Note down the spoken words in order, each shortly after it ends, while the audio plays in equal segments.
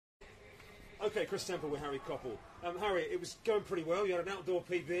Okay, Kris Temple with Harry Coppell. Harry, it was going pretty well. You had an outdoor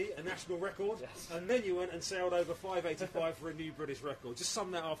PB, a national record, yes. And then you went and sailed over 585 for a new British record. Just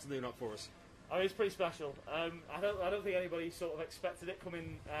sum that afternoon up for us. I mean, it's pretty special. I don't think anybody sort of expected it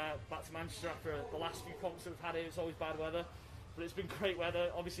coming back to Manchester after the last few comps that we've had here. It's always bad weather, but it's been great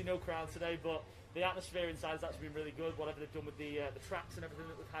weather. Obviously no crowd today, but the atmosphere inside has actually been really good. Whatever they've done with the tracks and everything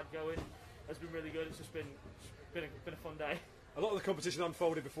that we've had going has been really good. It's just been a fun day. A lot of the competition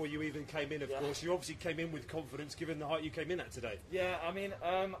unfolded before you even came in, of course. You obviously came in with confidence, given the height you came in at today. Yeah, I mean,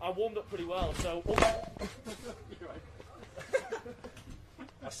 I warmed up pretty well, so... You're right.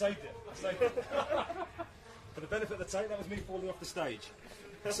 I saved it. For the benefit of the tape, that was me falling off the stage.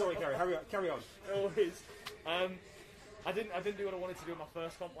 Sorry, Gary, carry on. No worries. I didn't do what I wanted to do in my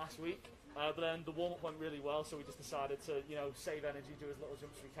first comp last week, but then the warm-up went really well, so we just decided to, save energy, do as little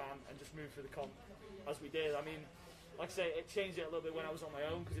jumps as we can, and just move through the comp as we did. I mean, like I say, it changed it a little bit when I was on my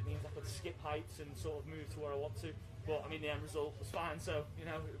own, because it means I could skip heights and sort of move to where I want to. But I mean, the end result was fine, so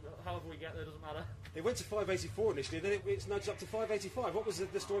however we get there doesn't matter. It went to 584 initially, then it's nudged up to 585. What was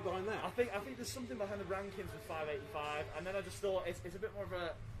the story behind that? I think there's something behind the rankings with 585, and then I just thought it's a bit more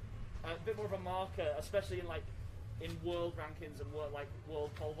of a marker, especially in world rankings and world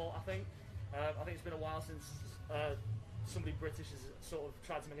pole vault. I think it's been a while since somebody British has sort of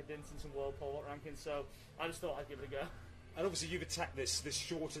tried to make a dent in some world pole vault rankings, so I just thought I'd give it a go. And obviously you've attacked this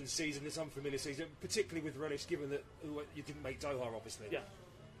shortened season, this unfamiliar season, particularly with relish, given that you didn't make Doha, obviously. Yeah.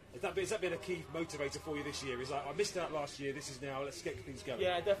 Has that been a key motivator for you this year? Is like, I missed out last year, this is now, let's get things going.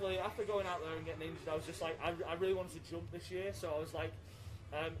 Yeah, definitely. After going out there and getting injured, I was just like, I really wanted to jump this year, so I was like,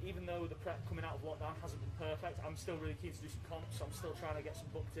 even though the prep coming out of lockdown hasn't been perfect, I'm still really keen to do some comps, so I'm still trying to get some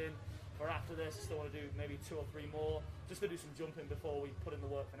booked in. Or after this, I still want to do maybe 2 or 3 more, just to do some jumping before we put in the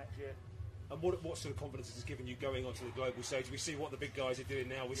work for next year. And what sort of confidence has given you going onto the global stage? We see what the big guys are doing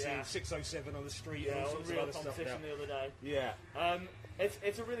now. We're seeing 607 on the street and all sorts of other stuff now. The other day. Yeah.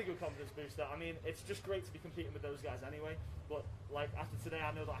 It's a really good confidence booster. I mean, it's just great to be competing with those guys anyway. But after today,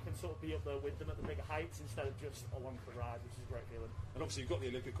 I know that I can sort of be up there with them at the bigger heights instead of just along for the ride, which is a great feeling. And obviously you've got the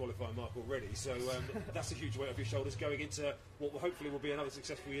Olympic qualifying mark already, so that's a huge weight off your shoulders going into what hopefully will be another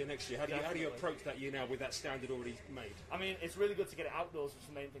successful year next year. How do you approach that year now with that standard already made? I mean, it's really good to get it outdoors, which is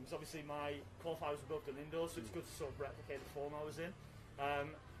the main thing. Because obviously my qualifiers were both done indoors, so it's good to sort of replicate the form I was in.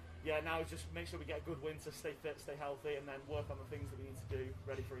 Now just make sure we get a good winter, stay fit, stay healthy, and then work on the things that we need to do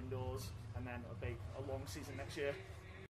ready for indoors, and then a long season next year.